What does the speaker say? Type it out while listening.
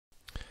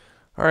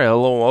Alright,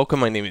 hello and welcome.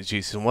 My name is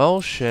Jason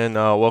Welsh, and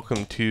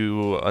welcome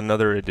to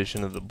another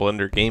edition of the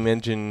Blender game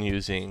engine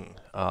using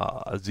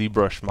a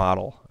ZBrush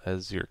model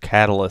as your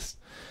catalyst.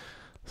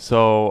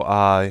 So,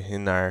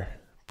 in our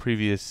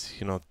previous,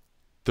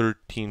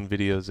 13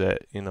 videos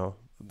that,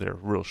 they're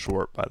real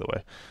short, by the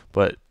way,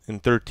 but in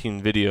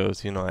 13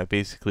 videos, I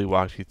basically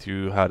walked you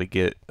through how to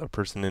get a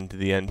person into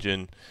the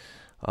engine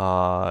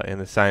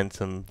and assign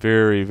some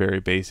very, very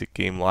basic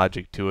game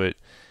logic to it,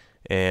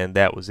 and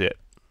that was it,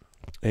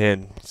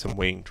 and some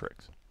weighting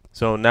tricks.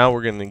 So now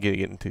we're going to get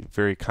into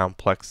very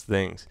complex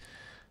things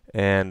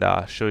and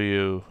show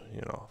you,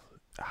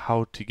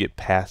 how to get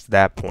past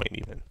that point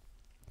even.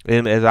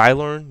 And as I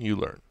learn, you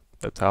learn.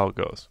 That's how it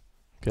goes.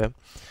 Okay.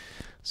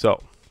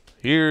 So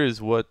here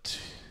is what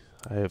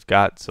I have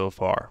got so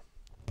far.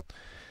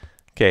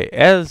 Okay,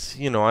 as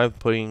you know, I'm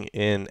putting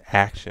in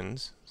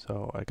actions.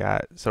 So I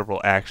got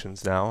several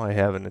actions now. I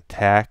have an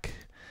attack.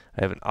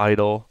 I have an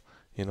idle.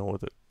 Where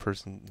the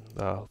person,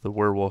 the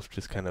werewolf,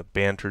 just kind of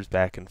banters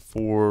back and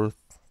forth,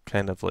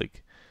 kind of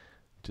like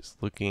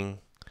just looking.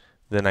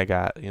 Then I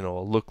got, a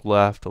look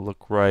left, a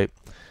look right.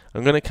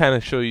 I'm going to kind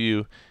of show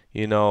you,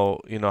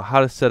 how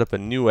to set up a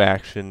new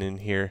action in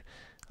here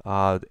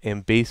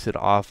and base it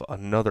off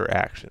another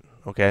action.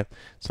 Okay,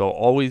 so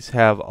always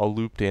have a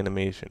looped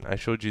animation. I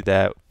showed you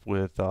that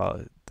with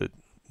the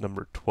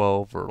number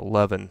 12 or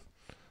 11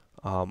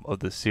 of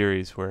the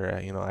series where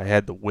I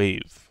had the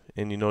wave,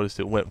 and you notice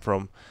it went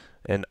from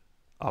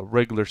a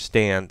regular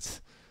stance,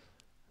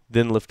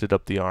 then lifted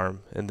up the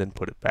arm, and then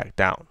put it back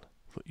down.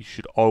 But you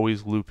should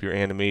always loop your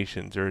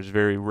animations. There's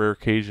very rare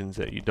occasions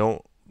that you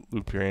don't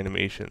loop your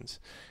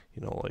animations,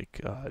 like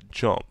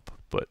jump,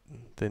 but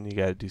then you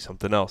got to do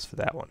something else for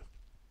that one.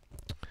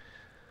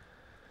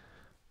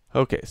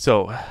 Okay,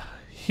 so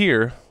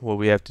here what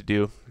we have to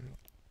do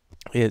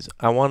is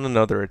I want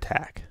another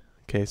attack.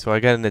 Okay, so I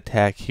got an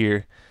attack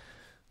here.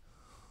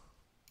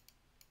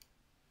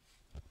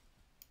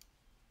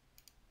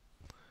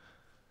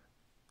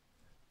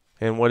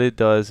 And what it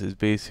does is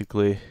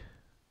basically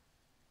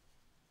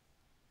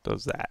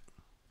does that.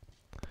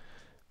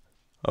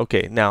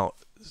 Okay, now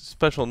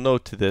special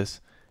note to this,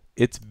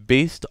 it's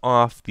based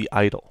off the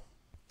idle.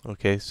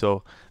 Okay,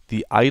 so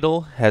the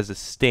idle has a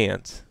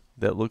stance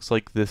that looks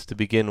like this to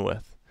begin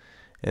with,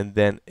 and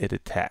then it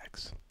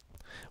attacks.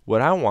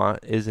 What I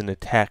want is an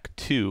attack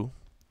 2,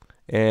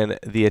 and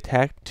the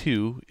attack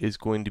 2 is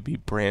going to be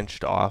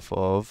branched off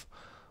of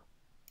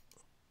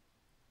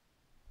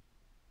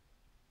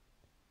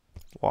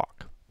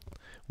walk,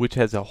 which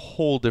has a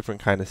whole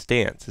different kind of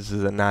stance. This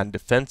is a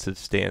non-defensive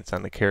stance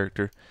on the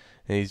character,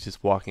 and he's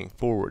just walking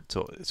forward.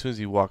 So as soon as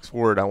he walks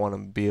forward, I want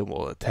him to be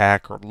able to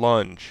attack or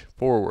lunge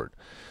forward.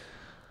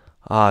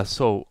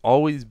 So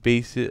always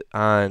base it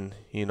on,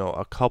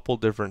 a couple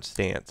different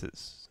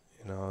stances,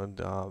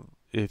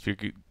 if you're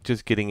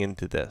just getting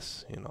into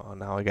this,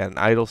 now I got an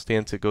idle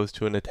stance that goes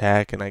to an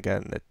attack, and I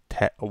got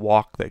a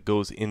walk that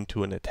goes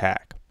into an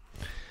attack.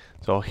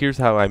 So here's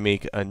how I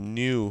make a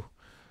new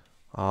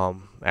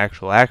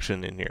actual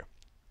action in here.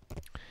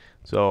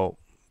 So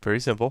very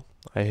simple.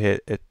 I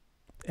hit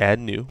add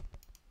new.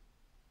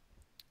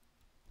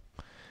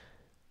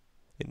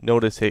 And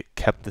notice it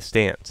kept the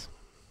stance.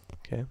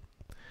 Okay.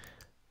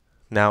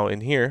 Now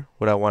in here,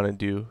 what I want to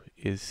do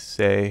is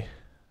say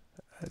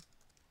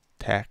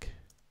attack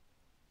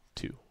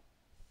 2.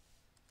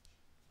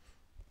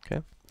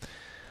 Okay.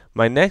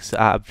 My next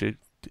object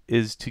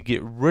is to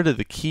get rid of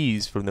the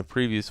keys from the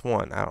previous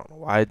one. I don't know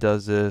why it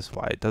does this,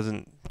 why it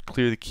doesn't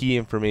clear the key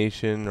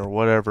information or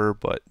whatever,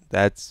 but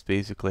that's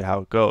basically how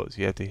it goes.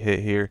 You have to hit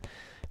here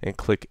and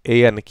click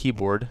A on the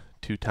keyboard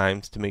 2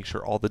 times to make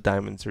sure all the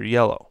diamonds are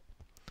yellow.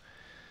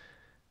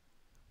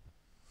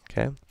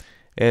 Okay,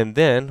 and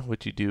then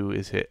what you do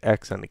is hit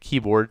X on the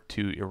keyboard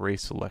to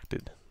erase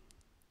selected.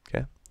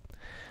 Okay,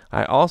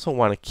 I also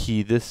want to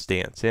key this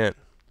stance in.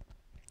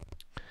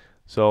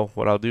 So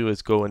what I'll do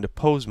is go into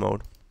pose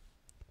mode,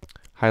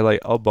 highlight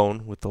a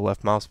bone with the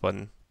left mouse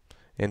button,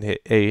 and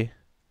hit A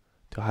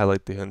to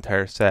highlight the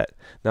entire set.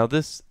 Now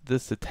this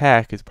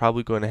attack is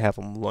probably going to have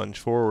him lunge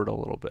forward a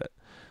little bit.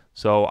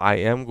 So I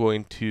am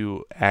going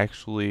to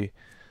actually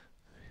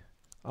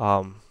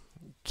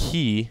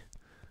key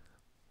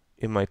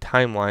in my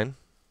timeline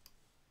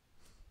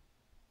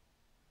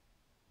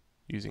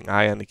using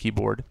I on the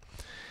keyboard.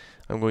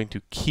 I'm going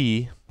to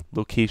key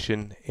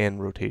location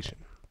and rotation,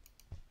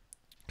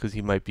 because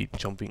he might be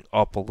jumping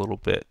up a little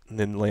bit and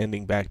then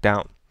landing back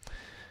down.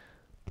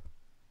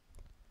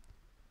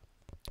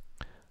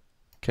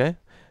 Okay,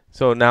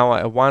 so now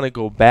I want to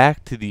go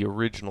back to the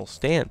original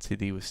stance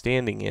that he was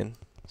standing in,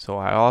 so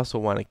I also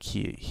want to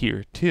key it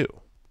here too.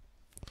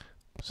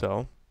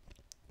 So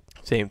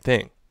same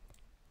thing,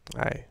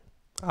 I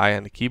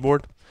on the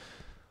keyboard,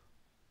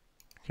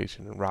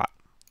 location and rot.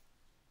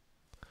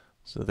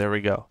 So there we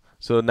go.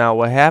 So now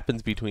what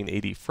happens between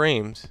 80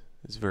 frames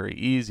is very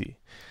easy.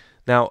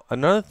 Now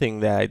another thing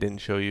that I didn't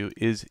show you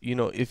is,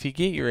 if you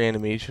get your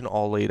animation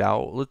all laid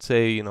out, let's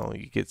say,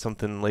 you get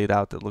something laid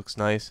out that looks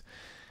nice,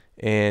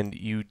 and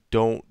you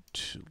don't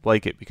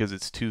like it because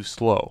it's too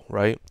slow,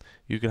 right?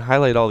 You can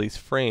highlight all these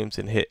frames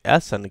and hit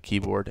S on the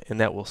keyboard, and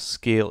that will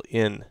scale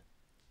in.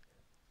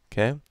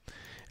 Okay?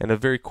 And a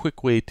very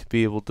quick way to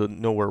be able to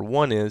know where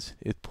 1 is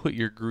put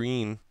your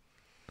green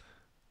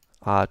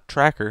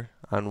tracker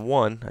on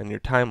 1 on your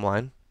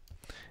timeline.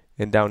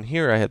 And down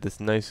here I have this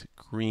nice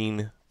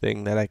green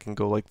thing that I can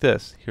go like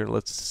this. Here,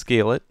 let's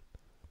scale it.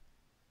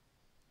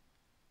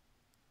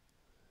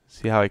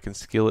 See how I can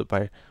scale it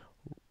by...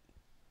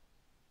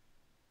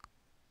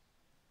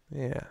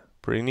 Yeah,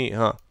 pretty neat,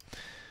 huh?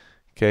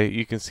 Okay,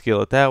 you can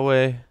scale it that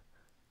way,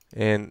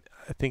 and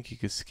I think you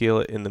can scale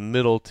it in the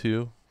middle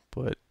too,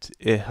 but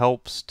it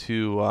helps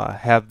to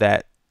have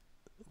that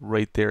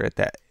right there at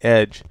that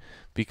edge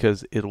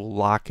because it'll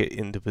lock it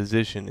into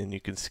position, and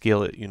you can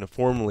scale it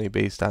uniformly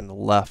based on the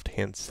left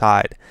hand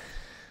side.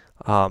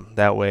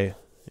 That way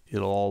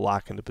it'll all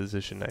lock into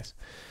position nice.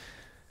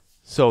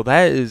 So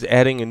that is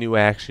adding a new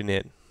action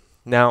in.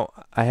 Now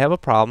I have a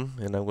problem,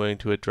 and I'm going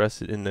to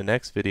address it in the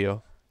next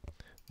video,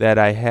 that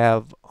I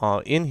have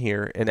in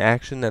here an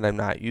action that I'm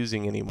not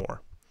using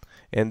anymore,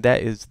 and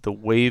that is the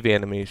wave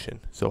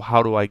animation. So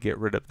how do I get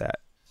rid of that?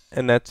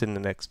 And that's in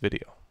the next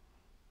video.